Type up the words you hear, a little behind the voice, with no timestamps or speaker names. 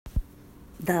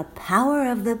The power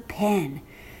of the pen.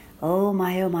 Oh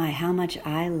my, how much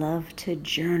I love to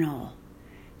journal.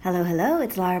 Hello,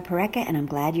 it's Lara Pareca, and I'm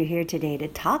glad you're here today to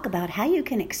talk about how you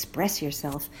can express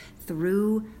yourself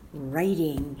through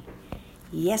writing.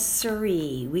 Yes,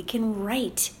 sirree, we can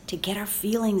write to get our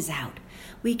feelings out.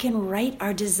 We can write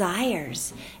our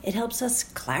desires. It helps us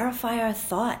clarify our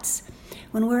thoughts.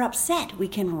 When we're upset, we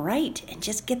can write and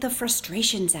just get the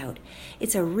frustrations out.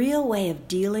 It's a real way of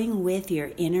dealing with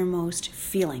your innermost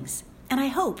feelings. And I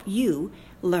hope you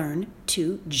learn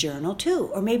to journal too.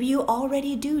 Or maybe you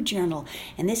already do journal.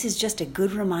 And this is just a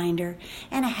good reminder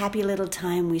and a happy little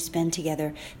time we spend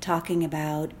together talking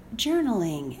about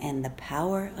journaling and the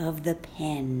power of the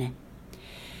pen.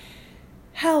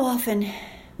 How often,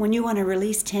 when you want to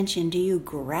release tension, do you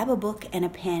grab a book and a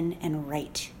pen and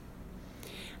write?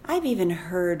 I've even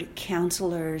heard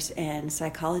counselors and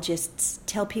psychologists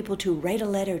tell people to write a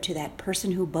letter to that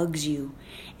person who bugs you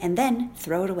and then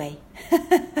throw it away.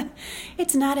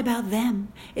 It's not about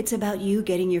them. It's about you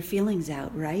getting your feelings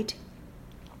out, right?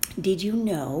 Did you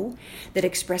know that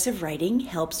expressive writing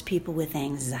helps people with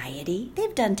anxiety?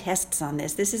 They've done tests on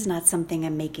this. This is not something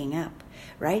I'm making up,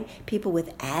 right? People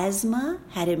with asthma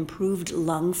had improved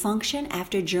lung function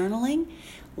after journaling.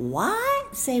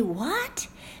 What? Say what?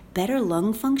 Better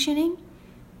lung functioning?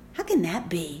 How can that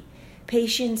be?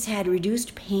 Patients had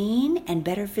reduced pain and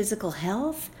better physical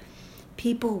health.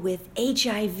 People with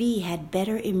HIV had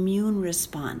better immune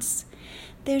response.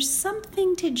 There's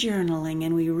something to journaling,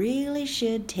 and we really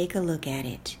should take a look at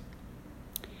it.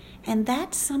 And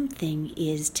that something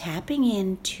is tapping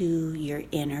into your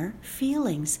inner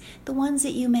feelings, the ones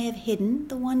that you may have hidden,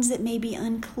 the ones that may be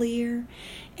unclear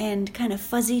and kind of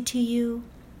fuzzy to you.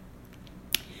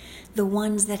 The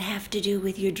ones that have to do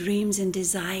with your dreams and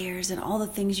desires and all the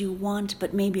things you want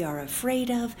but maybe are afraid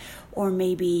of, or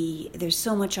maybe there's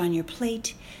so much on your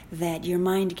plate that your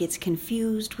mind gets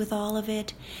confused with all of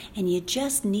it, and you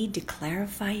just need to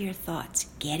clarify your thoughts.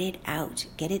 Get it out.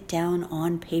 Get it down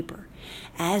on paper.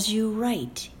 As you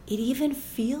write, it even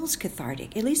feels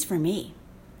cathartic, at least for me.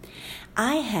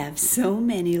 I have so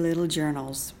many little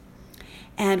journals.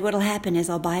 And what'll happen is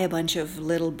I'll buy a bunch of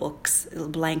little books,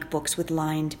 blank books with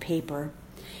lined paper,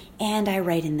 and I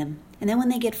write in them. And then when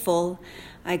they get full,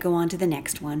 I go on to the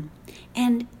next one.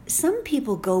 And some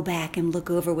people go back and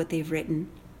look over what they've written.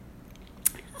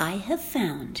 I have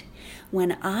found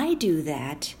when I do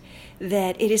that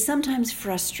it is sometimes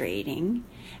frustrating.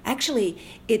 Actually,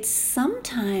 it's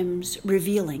sometimes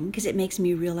revealing because it makes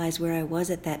me realize where I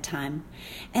was at that time.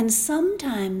 And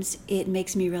sometimes it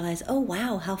makes me realize, oh,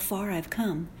 wow, how far I've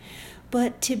come.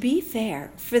 But to be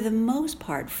fair, for the most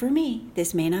part, for me,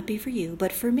 this may not be for you,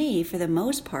 but for me, for the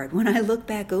most part, when I look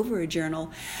back over a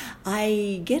journal,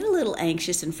 I get a little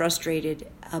anxious and frustrated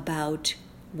about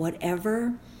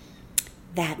whatever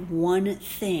that one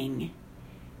thing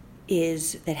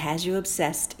is that has you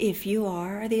obsessed. If you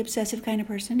are the obsessive kind of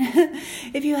person,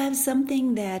 if you have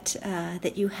something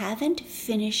that you haven't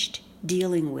finished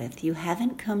dealing with, you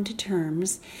haven't come to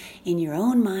terms in your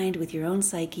own mind, with your own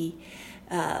psyche,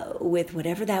 with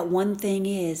whatever that one thing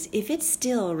is, if it's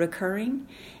still recurring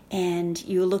and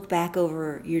you look back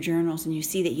over your journals and you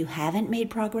see that you haven't made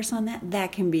progress on that,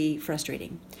 that can be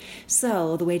frustrating.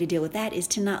 So the way to deal with that is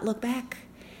to not look back.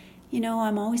 You know,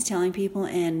 I'm always telling people,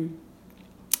 and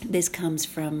this comes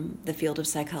from the field of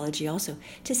psychology also,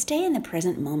 to stay in the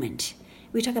present moment.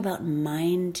 We talk about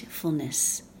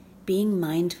mindfulness, being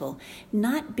mindful,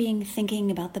 not being thinking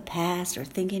about the past or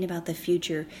thinking about the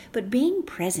future, but being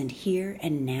present here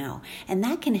and now. And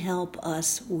that can help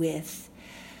us with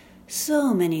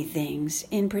so many things,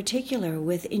 in particular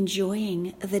with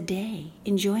enjoying the day,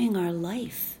 enjoying our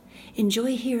life.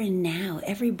 Enjoy here and now.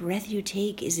 Every breath you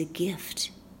take is a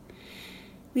gift.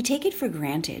 We take it for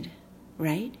granted,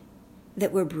 right?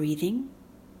 That we're breathing,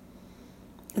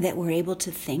 that we're able to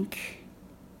think,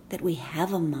 that we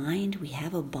have a mind, we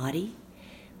have a body,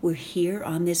 we're here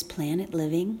on this planet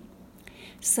living.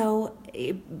 So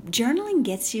journaling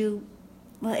gets you,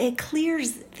 well, it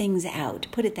clears things out,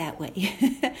 put it that way.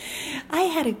 I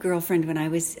had a girlfriend when I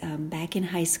was back in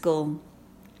high school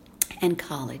and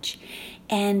college,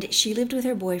 and she lived with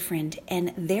her boyfriend,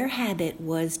 and their habit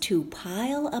was to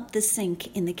pile up the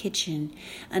sink in the kitchen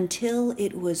until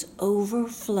it was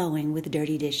overflowing with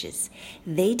dirty dishes.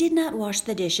 They did not wash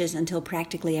the dishes until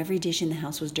practically every dish in the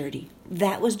house was dirty.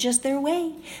 That was just their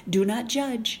way. Do not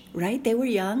judge, right? They were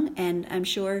young, and I'm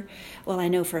sure, well, I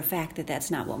know for a fact that that's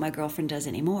not what my girlfriend does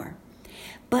anymore.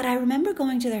 But I remember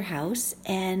going to their house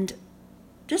and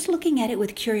just looking at it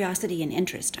with curiosity and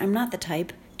interest. I'm not the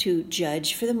type to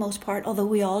judge for the most part, although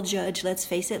we all judge, let's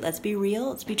face it, let's be real,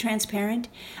 let's be transparent.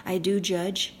 I do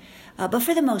judge. But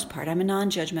for the most part, I'm a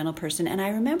non-judgmental person. And I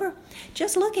remember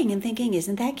just looking and thinking,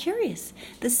 isn't that curious?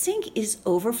 The sink is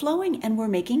overflowing and we're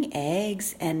making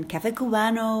eggs and café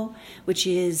cubano, which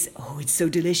is, it's so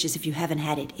delicious if you haven't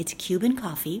had it. It's Cuban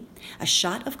coffee, a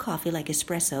shot of coffee like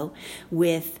espresso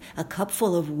with a cup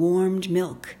full of warmed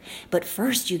milk. But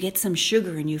first you get some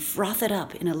sugar and you froth it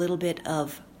up in a little bit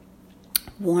of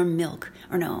warm milk,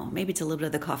 or no, maybe it's a little bit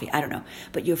of the coffee, I don't know,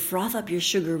 but you froth up your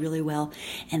sugar really well,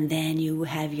 and then you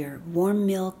have your warm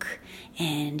milk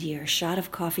and your shot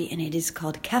of coffee, and it is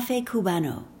called Café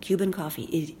Cubano, Cuban coffee.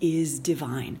 It is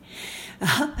divine.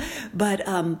 But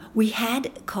we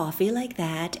had coffee like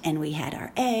that, and we had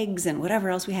our eggs and whatever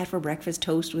else we had for breakfast,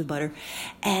 toast with butter,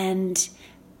 and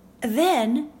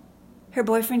then her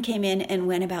boyfriend came in and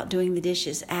went about doing the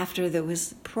dishes after there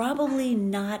was probably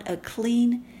not a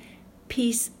clean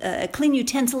a clean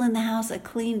utensil in the house, a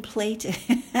clean plate.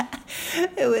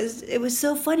 It was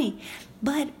so funny.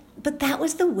 But that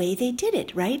was the way they did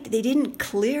it, right? They didn't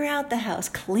clear out the house,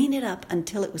 clean it up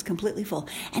until it was completely full.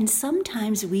 And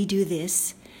sometimes we do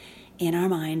this in our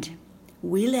mind.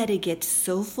 We let it get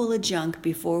so full of junk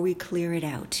before we clear it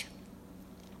out.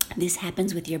 This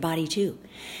happens with your body too.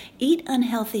 Eat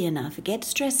unhealthy enough, get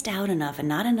stressed out enough, and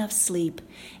not enough sleep,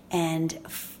 and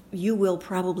you will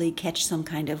probably catch some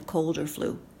kind of cold or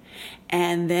flu.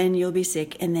 And then you'll be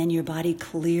sick, and then your body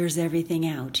clears everything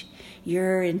out.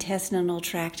 Your intestinal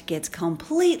tract gets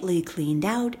completely cleaned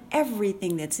out.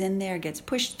 Everything that's in there gets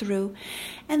pushed through,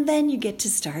 and then you get to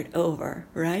start over,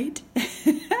 right?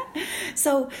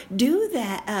 So do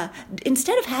that.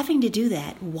 Instead of having to do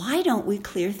that, why don't we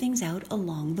clear things out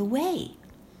along the way?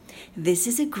 This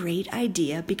is a great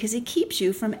idea because it keeps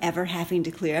you from ever having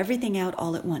to clear everything out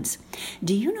all at once.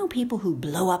 Do you know people who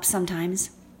blow up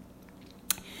sometimes?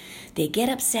 They get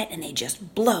upset and they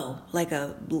just blow, like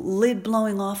a lid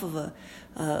blowing off of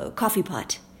a coffee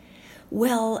pot.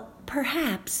 Well,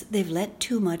 perhaps they've let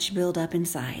too much build up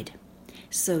inside.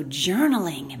 So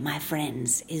journaling, my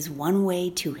friends, is one way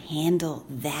to handle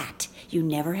that. You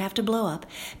never have to blow up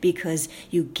because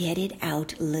you get it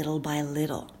out little by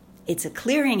little. It's a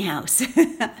clearinghouse.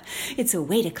 It's a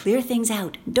way to clear things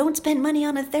out. Don't spend money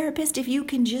on a therapist if you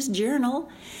can just journal.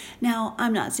 Now,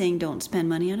 I'm not saying don't spend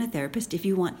money on a therapist if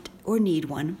you want or need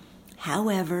one.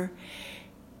 However,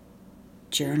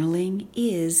 journaling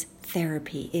is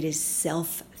therapy. It is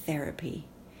self-therapy.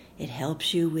 It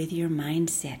helps you with your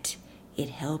mindset. It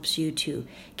helps you to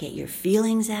get your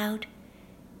feelings out.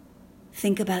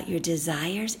 Think about your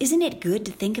desires. Isn't it good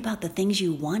to think about the things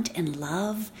you want and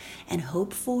love and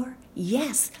hope for?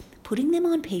 Yes, putting them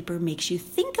on paper makes you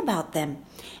think about them,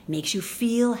 makes you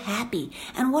feel happy.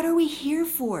 And what are we here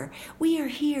for? We are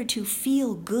here to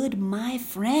feel good, my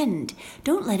friend.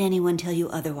 Don't let anyone tell you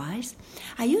otherwise.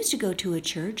 I used to go to a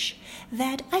church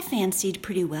that I fancied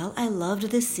pretty well. I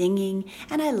loved the singing,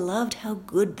 and I loved how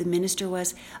good the minister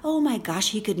was. Oh my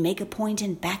gosh, he could make a point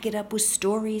and back it up with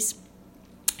stories.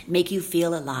 Make you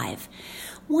feel alive.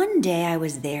 One day I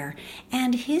was there,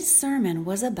 and his sermon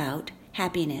was about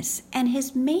happiness, and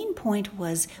his main point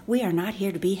was, we are not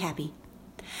here to be happy.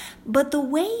 But the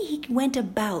way he went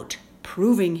about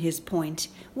proving his point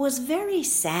was very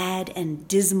sad and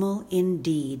dismal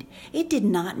indeed. It did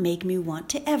not make me want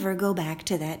to ever go back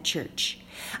to that church.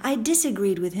 I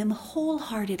disagreed with him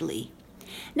wholeheartedly.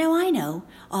 Now I know,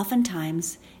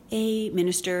 oftentimes, a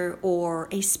minister or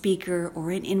a speaker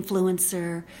or an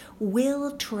influencer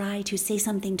will try to say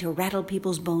something to rattle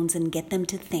people's bones and get them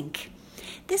to think.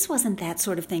 This wasn't that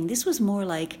sort of thing. This was more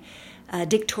like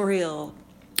dictatorial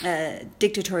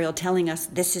telling us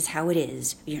this is how it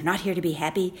is. You're not here to be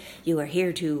happy. You are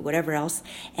here to whatever else.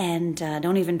 And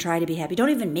don't even try to be happy.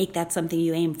 Don't even make that something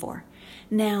you aim for.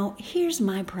 Now, here's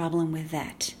my problem with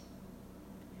that.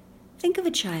 Think of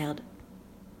a child.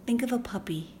 Think of a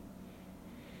puppy.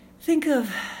 Think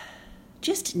of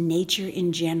just nature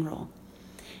in general.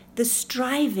 The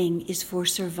striving is for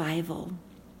survival.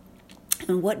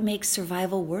 And what makes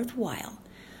survival worthwhile?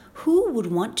 Who would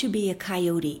want to be a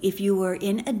coyote if you were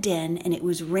in a den and it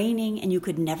was raining and you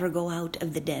could never go out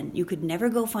of the den? You could never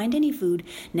go find any food,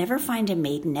 never find a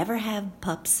mate, never have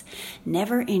pups,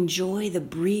 never enjoy the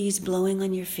breeze blowing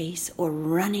on your face or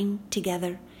running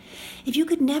together. If you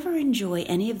could never enjoy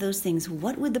any of those things,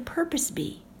 what would the purpose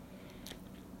be?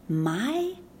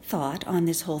 My thought on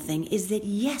this whole thing is that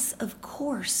yes, of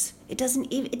course, It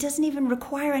doesn't even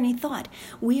require any thought.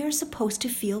 We are supposed to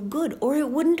feel good, or it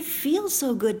wouldn't feel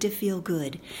so good to feel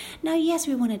good. Now, yes,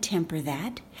 we want to temper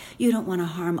that. You don't want to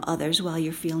harm others while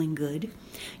you're feeling good.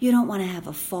 You don't want to have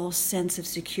a false sense of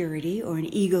security or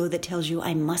an ego that tells you,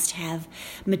 I must have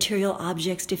material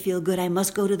objects to feel good. I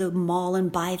must go to the mall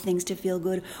and buy things to feel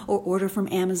good, or order from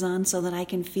Amazon so that I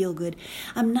can feel good.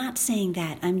 I'm not saying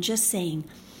that. I'm just saying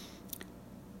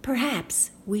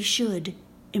perhaps we should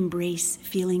embrace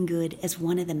feeling good as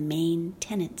one of the main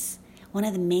tenets, one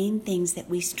of the main things that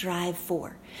we strive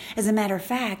for. As a matter of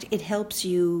fact, it helps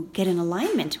you get in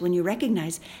alignment when you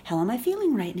recognize, how am I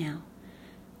feeling right now?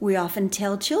 We often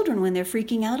tell children when they're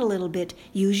freaking out a little bit,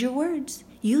 use your words.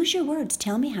 Use your words.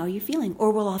 Tell me how you're feeling.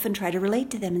 Or we'll often try to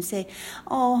relate to them and say,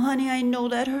 oh, honey, I know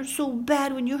that hurts so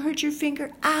bad when you hurt your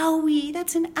finger. Owie,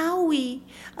 that's an owie.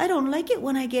 I don't like it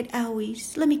when I get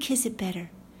owies. Let me kiss it better.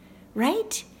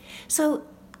 Right? So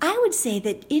I would say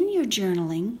that in your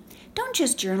journaling, don't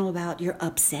just journal about your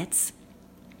upsets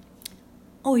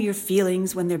or your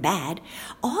feelings when they're bad.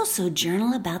 Also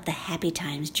journal about the happy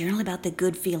times. Journal about the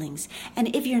good feelings.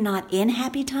 And if you're not in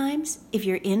happy times, if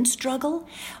you're in struggle,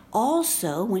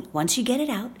 also, once you get it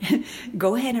out,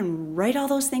 go ahead and write all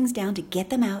those things down to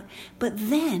get them out. But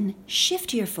then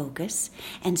shift your focus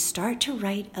and start to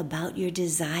write about your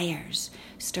desires.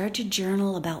 Start to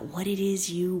journal about what it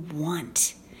is you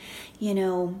want. You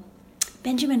know,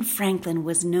 Benjamin Franklin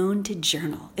was known to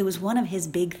journal. It was one of his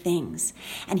big things.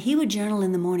 And he would journal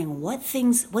in the morning, what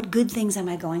good things am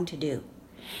I going to do?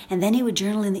 And then he would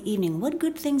journal in the evening, what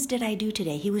good things did I do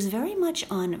today? He was very much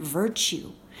on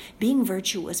virtue, being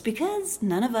virtuous, because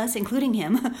none of us, including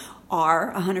him,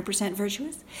 are 100%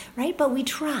 virtuous, right? But we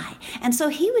try. And so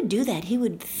he would do that. He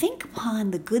would think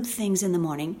upon the good things in the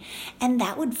morning, and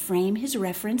that would frame his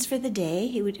reference for the day.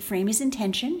 He would frame his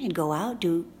intention. He'd go out,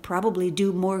 probably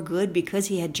do more good because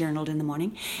he had journaled in the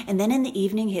morning. And then in the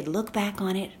evening, he'd look back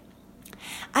on it.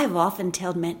 I've often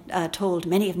told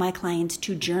many of my clients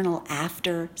to journal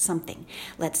after something.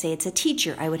 Let's say it's a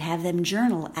teacher. I would have them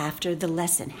journal after the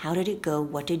lesson. How did it go?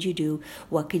 What did you do?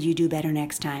 What could you do better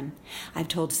next time? I've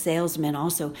told salesmen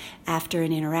also after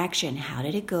an interaction. How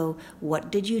did it go?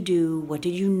 What did you do? What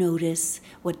did you notice?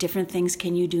 What different things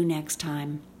can you do next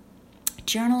time?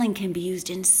 Journaling can be used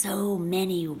in so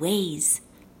many ways.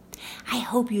 I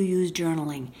hope you use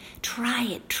journaling. Try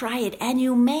it, and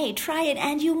you may. Try it,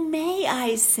 and you may,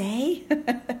 I say.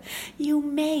 You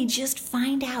may just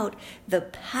find out the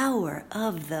power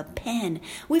of the pen.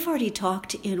 We've already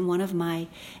talked in one of my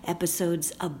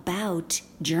episodes about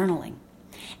journaling.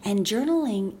 And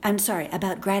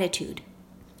about gratitude.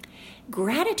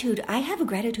 Gratitude, I have a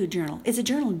gratitude journal. It's a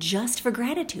journal just for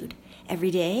gratitude.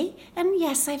 Every day, and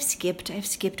yes, I've skipped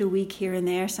a week here and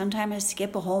there. Sometimes I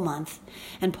skip a whole month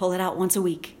and pull it out once a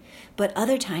week. But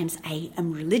other times I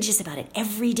am religious about it.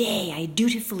 Every day I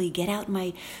dutifully get out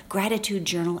my gratitude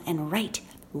journal and write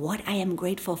what I am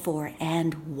grateful for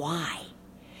and why.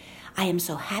 I am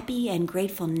so happy and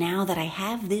grateful now that I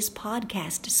have this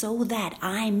podcast so that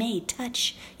I may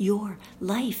touch your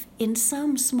life in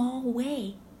some small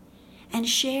way and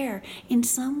share in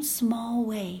some small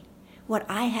way what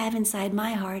I have inside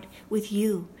my heart with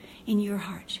you in your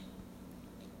heart.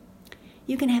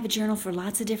 You can have a journal for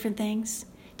lots of different things.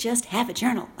 Just have a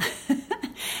journal.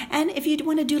 And if you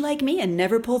want to do like me and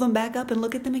never pull them back up and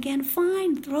look at them again,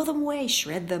 fine, throw them away,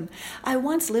 shred them. I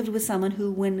once lived with someone who,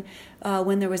 when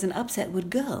there was an upset, would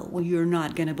go, well, you're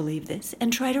not going to believe this,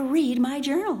 and try to read my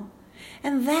journal.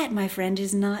 And that, my friend,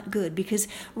 is not good, because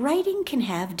writing can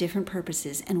have different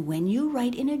purposes. And when you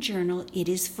write in a journal, it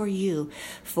is for you,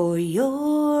 for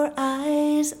your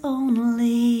eyes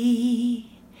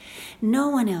only. No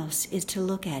one else is to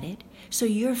look at it, so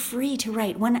you're free to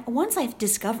write. Once I've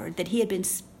discovered that he had been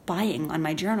spying on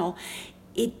my journal,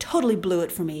 it totally blew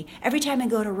it for me. Every time I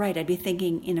go to write, I'd be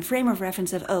thinking in a frame of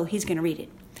reference of, oh, he's going to read it.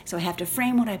 So I have to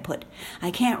frame what I put.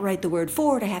 I can't write the word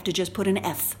forward. I have to just put an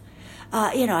F.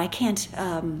 I can't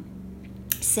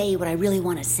say what I really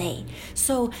want to say.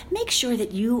 So make sure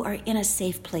that you are in a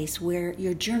safe place where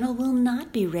your journal will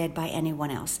not be read by anyone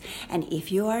else. And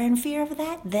if you are in fear of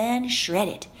that, then shred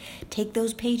it. Take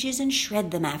those pages and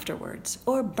shred them afterwards,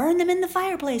 or burn them in the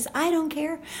fireplace. I don't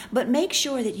care. But make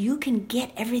sure that you can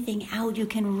get everything out. You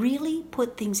can really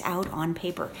put things out on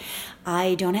paper.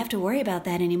 I don't have to worry about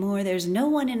that anymore. There's no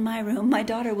one in my room. My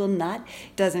daughter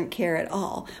doesn't care at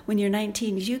all. When you're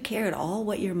 19, do you care at all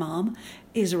what your mom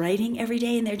is writing every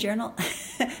day in their journal?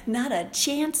 Not a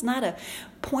chance, not a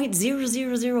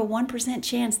 0.0001%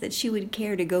 chance that she would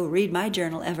care to go read my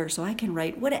journal ever, so I can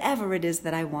write whatever it is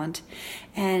that I want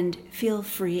and feel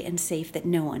free and safe that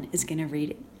no one is going to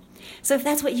read it. So if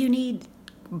that's what you need,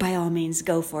 by all means,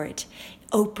 go for it.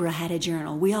 Oprah had a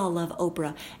journal. We all love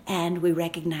Oprah, and we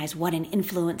recognize what an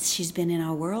influence she's been in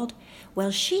our world.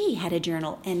 Well, she had a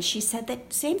journal, and she said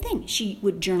that same thing. She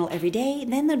would journal every day.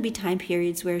 Then there'd be time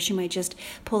periods where she might just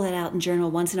pull it out and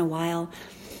journal once in a while.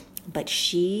 But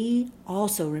she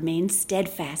also remained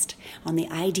steadfast on the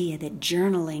idea that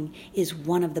journaling is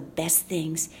one of the best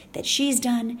things that she's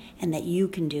done and that you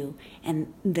can do,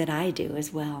 and that I do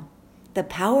as well. The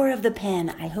power of the pen.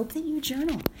 I hope that you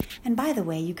journal. And by the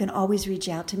way, you can always reach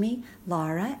out to me,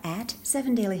 Laura at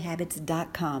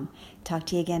 7dailyhabits.com. Talk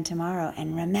to you again tomorrow.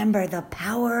 And remember the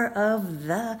power of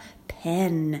the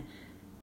pen.